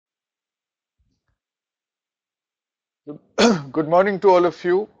Good morning to all of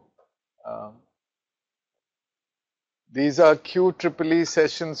you. Um, these are QEEE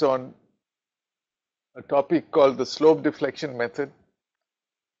sessions on a topic called the slope deflection method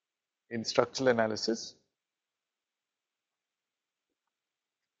in structural analysis.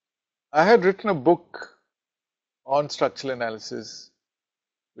 I had written a book on structural analysis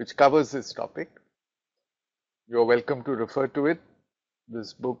which covers this topic. You are welcome to refer to it.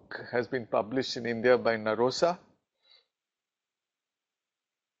 This book has been published in India by Narosa.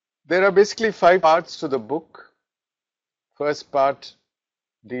 There are basically 5 parts to the book. First part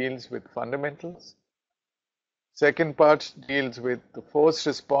deals with fundamentals. Second part deals with the force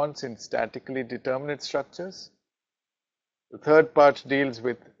response in statically determinate structures. The third part deals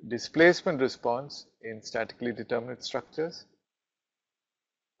with displacement response in statically determinate structures.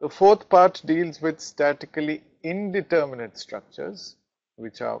 The fourth part deals with statically indeterminate structures,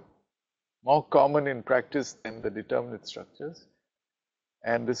 which are more common in practice than the determinate structures.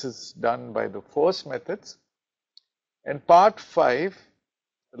 And this is done by the force methods. And part 5,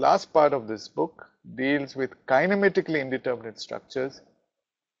 the last part of this book, deals with kinematically indeterminate structures,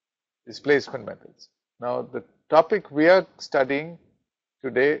 displacement methods. Now, the topic we are studying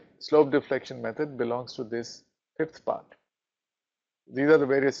today, slope deflection method, belongs to this 5th part. These are the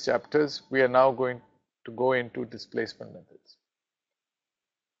various chapters. We are now going to go into displacement methods.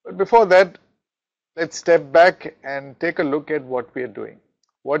 But before that, let's step back and take a look at what we are doing.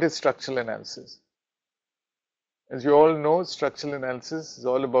 What is structural analysis? As you all know, structural analysis is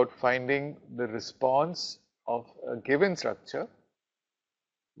all about finding the response of a given structure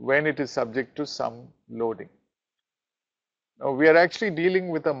when it is subject to some loading. Now, we are actually dealing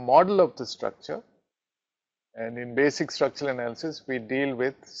with a model of the structure, and in basic structural analysis, we deal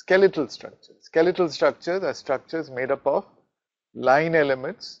with skeletal structures. Skeletal structures are structures made up of line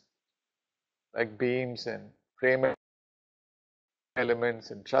elements like beams and frame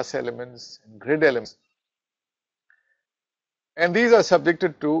elements and truss elements and grid elements. And these are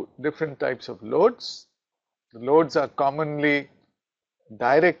subjected to different types of loads. The loads are commonly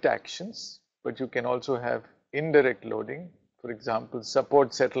direct actions, but you can also have indirect loading. For example,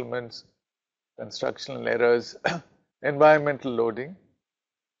 support settlements, constructional errors, environmental loading.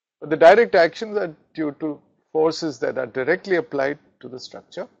 But the direct actions are due to forces that are directly applied to the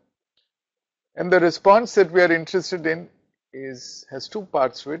structure. And the response that we are interested in has 2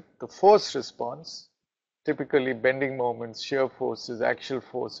 parts to it. The force response, typically bending moments, shear forces, axial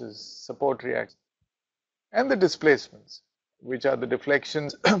forces, support reactions, and the displacements, which are the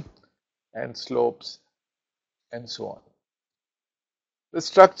deflections and slopes and so on. The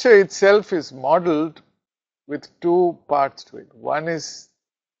structure itself is modeled with 2 parts to it. One is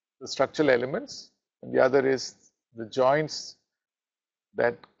the structural elements, and the other is the joints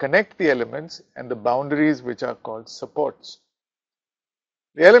that connect the elements and the boundaries, which are called supports.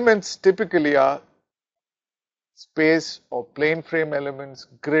 The elements typically are space or plane frame elements,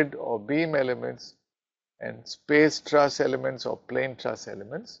 grid or beam elements, and space truss elements or plane truss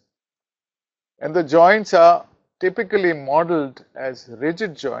elements. And the joints are typically modeled as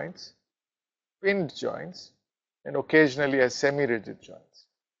rigid joints, pinned joints, and occasionally as semi-rigid joints.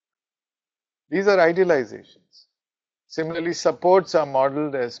 These are idealizations. Similarly, supports are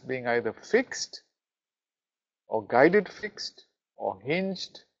modeled as being either fixed or guided fixed or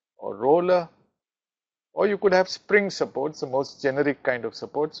hinged or roller, or you could have spring supports, the most generic kind of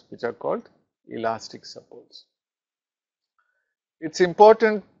supports, which are called elastic supports. It's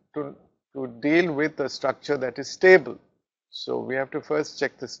important to deal with a structure that is stable. So we have to first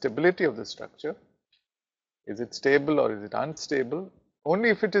check the stability of the structure. Is it stable or is it unstable? Only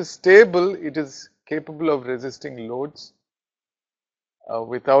if it is stable, it is capable of resisting loads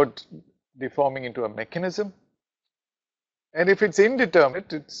without deforming into a mechanism. And if it's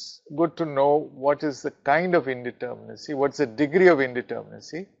indeterminate, it's good to know what is the kind of indeterminacy, what's the degree of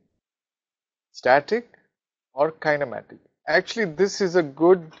indeterminacy, static or kinematic. Actually, this is a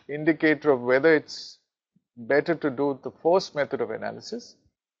good indicator of whether it's better to do the force method of analysis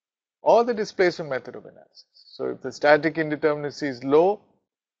or the displacement method of analysis. So if the static indeterminacy is low,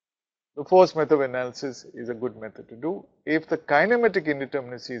 the force method of analysis is a good method to do. If the kinematic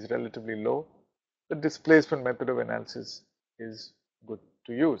indeterminacy is relatively low, the displacement method of analysis is good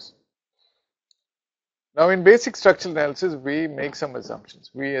to use. Now, in basic structural analysis, we make some assumptions.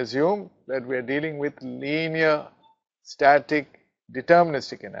 We assume that we are dealing with linear, static,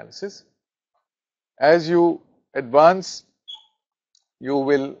 deterministic analysis. As you advance, you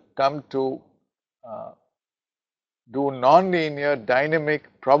will come to do nonlinear, dynamic,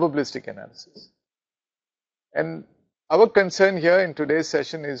 probabilistic analysis. And our concern here in today's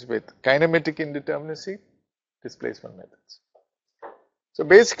session is with kinematic indeterminacy, displacement methods. So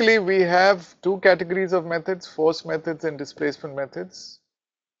basically we have two categories of methods, force methods and displacement methods.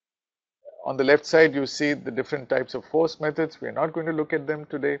 On the left side you see the different types of force methods. We are not going to look at them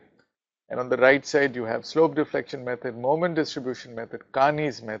today. And on the right side you have slope deflection method, moment distribution method,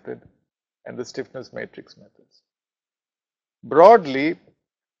 Carney's method, and the stiffness matrix methods. Broadly,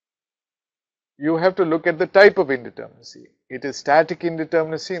 you have to look at the type of indeterminacy. It is static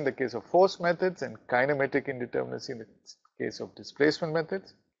indeterminacy in the case of force methods and kinematic indeterminacy in the case of displacement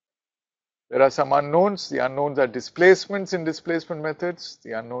methods. There are some unknowns. The unknowns are displacements in displacement methods.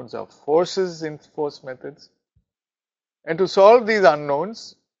 The unknowns are forces in force methods. And to solve these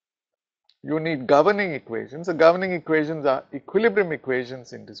unknowns, you need governing equations. The governing equations are equilibrium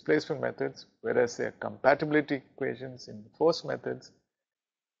equations in displacement methods, whereas they are compatibility equations in force methods.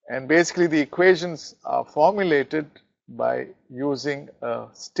 And basically the equations are formulated by using a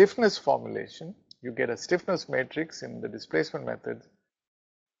stiffness formulation. You get a stiffness matrix in the displacement methods,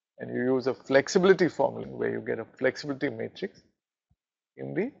 and you use a flexibility formula where you get a flexibility matrix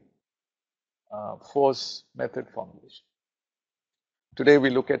in the force method formulation. Today we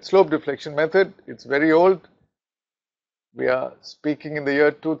look at slope deflection method. It's very old. We are speaking in the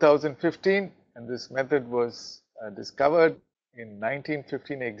year 2015, and this method was discovered in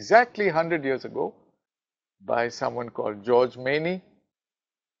 1915, exactly 100 years ago, by someone called George Menon.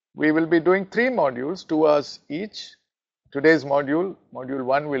 We will be doing 3 modules, 2 hours each. Today's module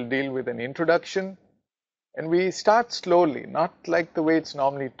 1, will deal with an introduction, and we start slowly, not like the way it's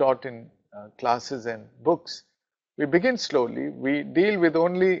normally taught in classes and books. We begin slowly. We deal with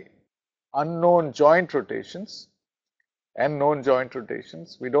only unknown joint rotations and known joint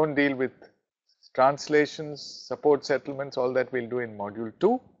rotations. We don't deal with translations, support settlements, all that we'll do in module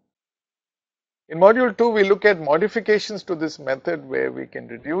 2. In module 2, we look at modifications to this method where we can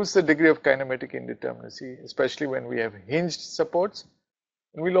reduce the degree of kinematic indeterminacy, especially when we have hinged supports.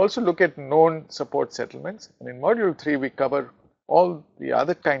 And we'll also look at known support settlements. And in module 3, we cover all the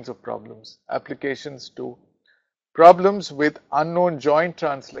other kinds of problems, applications to problems with unknown joint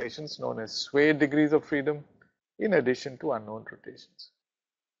translations known as sway degrees of freedom, in addition to unknown rotations.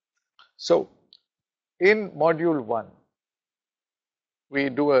 So, in module 1, we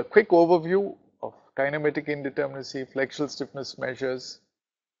do a quick overview of kinematic indeterminacy, flexural stiffness measures.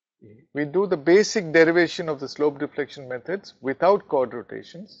 We do the basic derivation of the slope deflection methods without chord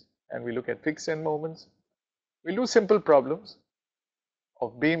rotations, and we look at fixed end moments. We do simple problems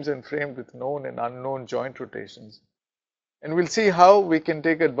of beams and frames with known and unknown joint rotations, and we'll see how we can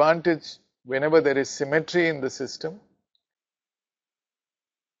take advantage whenever there is symmetry in the system.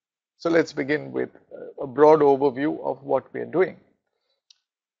 So let's begin with a broad overview of what we are doing.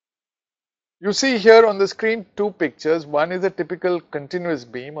 You see here on the screen 2 pictures. One is a typical continuous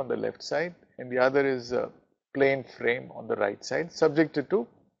beam on the left side, and the other is a plane frame on the right side, subjected to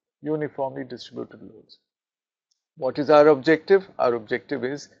uniformly distributed loads. What is our objective? Our objective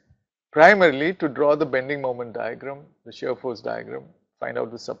is primarily to draw the bending moment diagram, the shear force diagram, find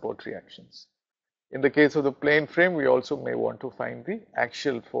out the support reactions. In the case of the plane frame, we also may want to find the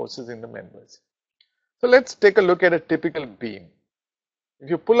axial forces in the members. So let's take a look at a typical beam. If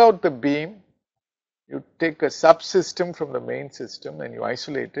you pull out the beam, you take a subsystem from the main system and you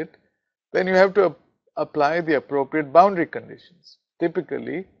isolate it, then you have to apply the appropriate boundary conditions.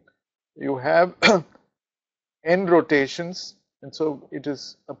 Typically, you have end rotations, and so it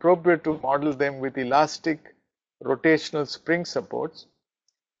is appropriate to model them with elastic rotational spring supports,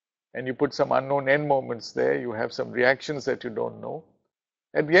 and you put some unknown end moments there. You have some reactions that you don't know.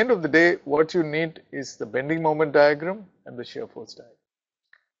 At the end of the day, what you need is the bending moment diagram and the shear force diagram.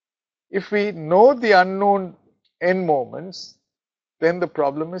 If we know the unknown end moments, then the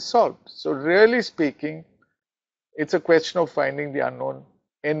problem is solved. So really speaking, it's a question of finding the unknown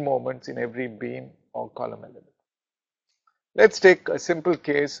end moments in every beam or column element. Let's take a simple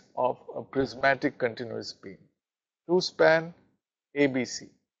case of a prismatic continuous beam, 2-span ABC.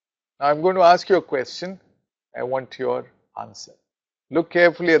 Now I'm going to ask you a question. I want your answer. Look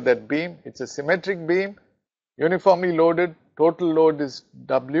carefully at that beam. It's a symmetric beam, uniformly loaded. Total load is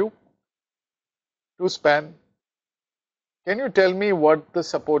W. 2-span. Can you tell me what the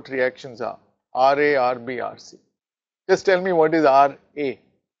support reactions are? RA, RB, RC. Just tell me what is RA.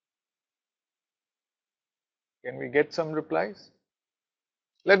 Can we get some replies?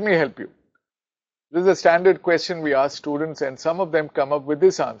 Let me help you. This is a standard question we ask students, and some of them come up with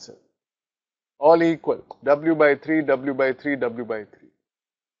this answer. All equal, W by 3, W by 3, W by 3.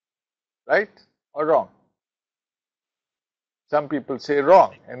 Right or wrong? Some people say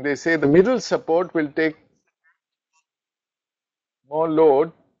wrong, and they say the middle support will take more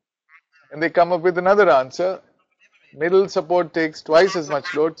load, and they come up with another answer. middle support takes twice as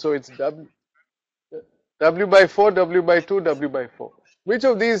much load, so it's W by 4, W by 2, W by 4. Which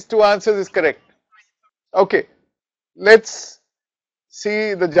of these two answers is correct? Okay, let's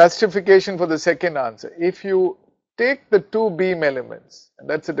see the justification for the second answer. If you take the two beam elements, and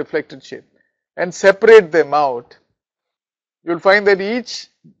that's a deflected shape, and separate them out, you'll find that each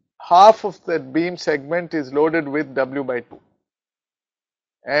half of that beam segment is loaded with W by 2.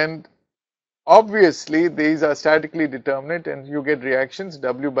 And obviously, these are statically determinate and you get reactions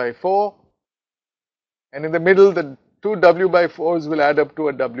W by 4, and in the middle, the two W by 4s will add up to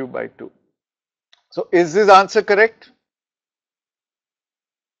a W by 2. So, is this answer correct?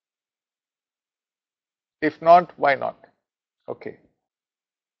 If not, why not? Okay.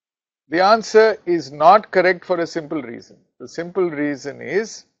 The answer is not correct for a simple reason. The simple reason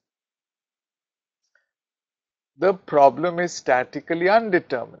is the problem is statically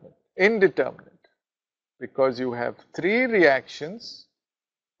indeterminate, because you have three reactions,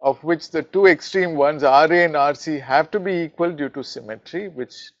 of which the two extreme ones, Ra and Rc, have to be equal due to symmetry,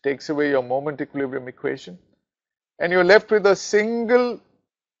 which takes away your moment equilibrium equation, and you're left with a single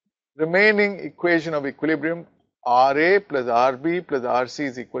remaining equation of equilibrium, Ra plus Rb plus Rc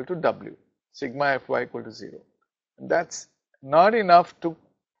is equal to W, sigma Fy equal to 0. And that's not enough to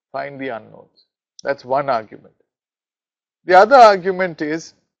find the unknowns. That's one argument. The other argument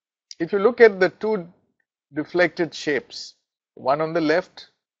is, if you look at the two deflected shapes, one on the left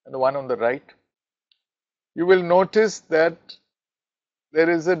and the one on the right, you will notice that there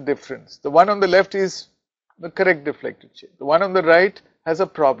is a difference. The one on the left is the correct deflected shape. The one on the right has a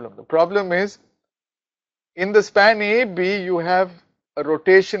problem. The problem is, in the span AB, you have a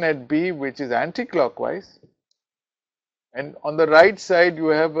rotation at B which is anti-clockwise, and on the right side you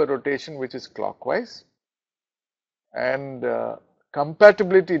have a rotation which is clockwise, and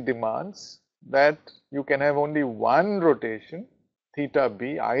compatibility demands that you can have only one rotation, theta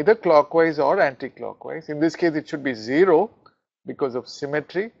B, either clockwise or anti-clockwise. In this case, it should be 0 because of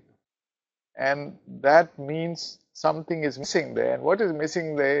symmetry, and that means something is missing there. And what is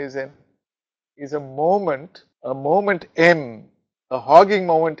missing there is a moment M, a hogging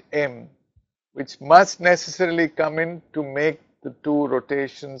moment M, which must necessarily come in to make the two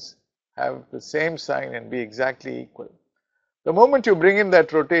rotations have the same sign and be exactly equal. The moment you bring in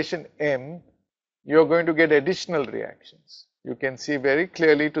that rotation M, you're going to get additional reactions. You can see very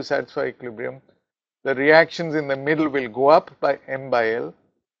clearly, to satisfy equilibrium, the reactions in the middle will go up by M by L,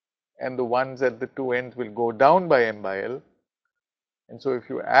 and the ones at the two ends will go down by M by L. And so if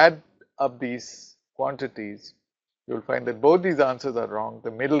you add up these quantities, you'll find that both these answers are wrong.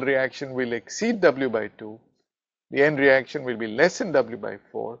 The middle reaction will exceed W by 2. The end reaction will be less than W by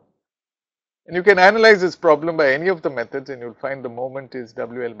 4. And you can analyze this problem by any of the methods, and you'll find the moment is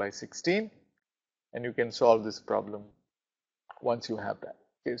WL by 16, and you can solve this problem once you have that.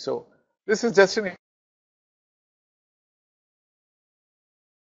 Okay, so this is just an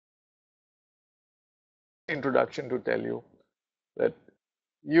introduction to tell you that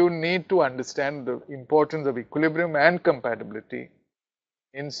you need to understand the importance of equilibrium and compatibility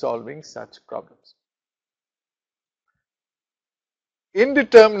in solving such problems.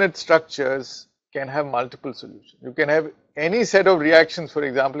 Indeterminate structures can have multiple solutions. You can have any set of reactions, for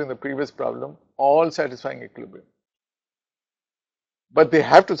example, in the previous problem, all satisfying equilibrium. But they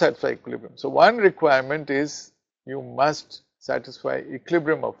have to satisfy equilibrium. So one requirement is you must satisfy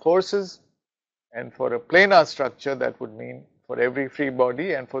equilibrium of forces, and for a planar structure that would mean for every free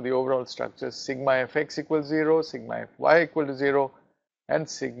body, and for the overall structure, sigma fx equals 0, sigma fy equal to 0, and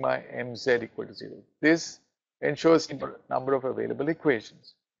sigma mz equal to 0. This ensures the number of available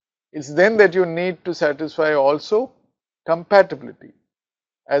equations. It's then that you need to satisfy also compatibility,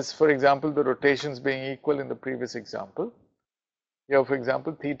 as for example the rotations being equal in the previous example. Here, for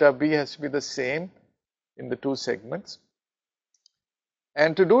example, theta b has to be the same in the two segments,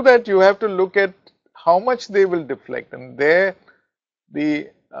 and to do that you have to look at how much they will deflect, and there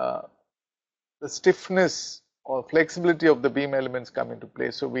the stiffness or flexibility of the beam elements come into play.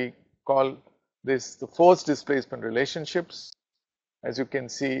 So we call this the force displacement relationships. As you can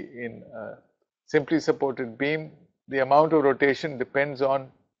see, in a simply supported beam, the amount of rotation depends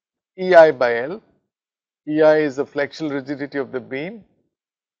on EI by L. EI is the flexural rigidity of the beam,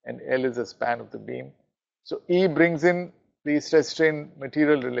 and L is the span of the beam. So E brings in the stress strain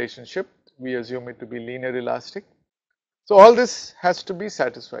material relationship. We assume it to be linear elastic. So all this has to be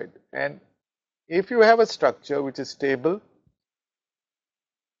satisfied, and if you have a structure which is stable,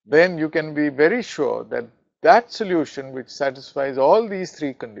 then you can be very sure that that solution which satisfies all these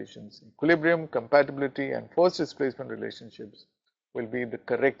three conditions, equilibrium, compatibility, and force displacement relationships, will be the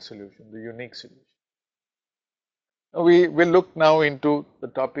correct solution, the unique solution. We will look now into the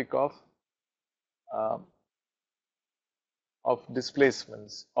topic um, of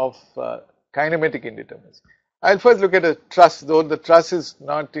displacements, of kinematic indeterminacy. I'll first look at a truss, though the truss is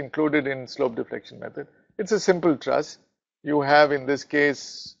not included in slope deflection method. It's a simple truss. You have in this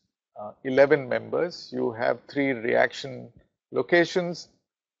case 11 members, you have 3 reaction locations,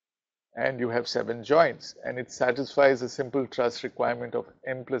 and you have 7 joints, and it satisfies a simple truss requirement of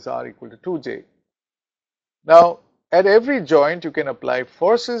m plus r equal to 2j. Now, at every joint you can apply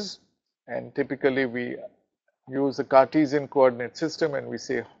forces, and typically we use the Cartesian coordinate system, and we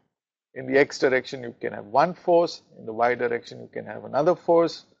say in the x direction you can have one force, in the y direction you can have another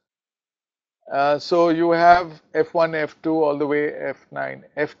force. So you have F1, F2 all the way F9,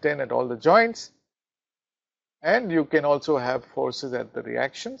 F10 at all the joints, and you can also have forces at the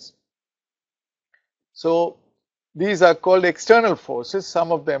reactions. So these are called external forces.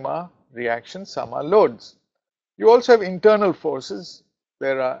 Some of them are reactions, some are loads. You also have internal forces.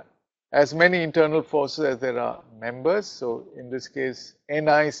 There are as many internal forces as there are members. So in this case,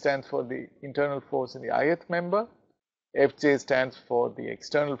 Ni stands for the internal force in the ith member. Fj stands for the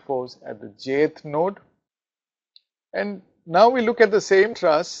external force at the jth node. And now we look at the same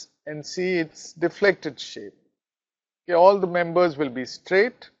truss and see its deflected shape. Okay, all the members will be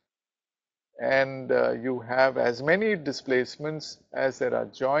straight, and you have as many displacements as there are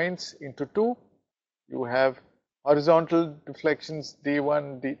joints into 2. You have horizontal deflections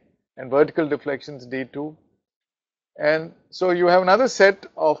d1 and vertical deflections d2, and so you have another set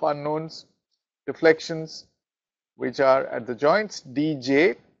of unknowns deflections which are at the joints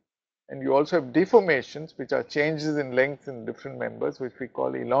dj, and you also have deformations which are changes in length in different members, which we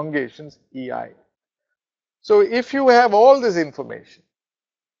call elongations ei. So if you have all this information,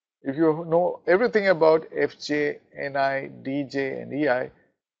 if you know everything about Fj, Ni, Dj and Ei,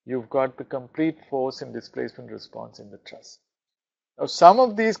 you've got the complete force and displacement response in the truss. Now some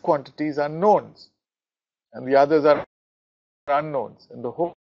of these quantities are knowns and the others are unknowns, and the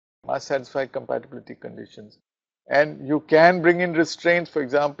whole must satisfy compatibility conditions. And you can bring in restraints. For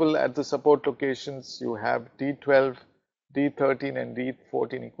example, at the support locations you have D12, D13 and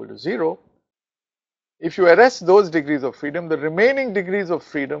D14 equal to 0. If you arrest those degrees of freedom, the remaining degrees of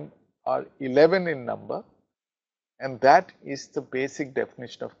freedom are 11 in number, and that is the basic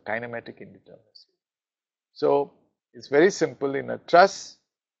definition of kinematic indeterminacy. So it's very simple. In a truss,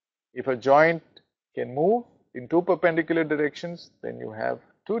 if a joint can move in 2 perpendicular directions, then you have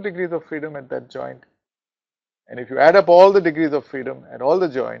 2 degrees of freedom at that joint. And if you add up all the degrees of freedom at all the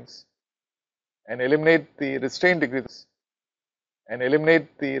joints and eliminate the restraint degrees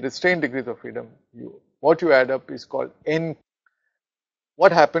of freedom, what you add up is called n.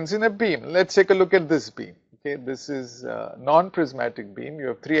 What happens in a beam? Let's take a look at this beam. Okay, this is a non-prismatic beam. You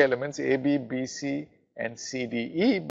have 3 elements A, B, B, C and C, D, E.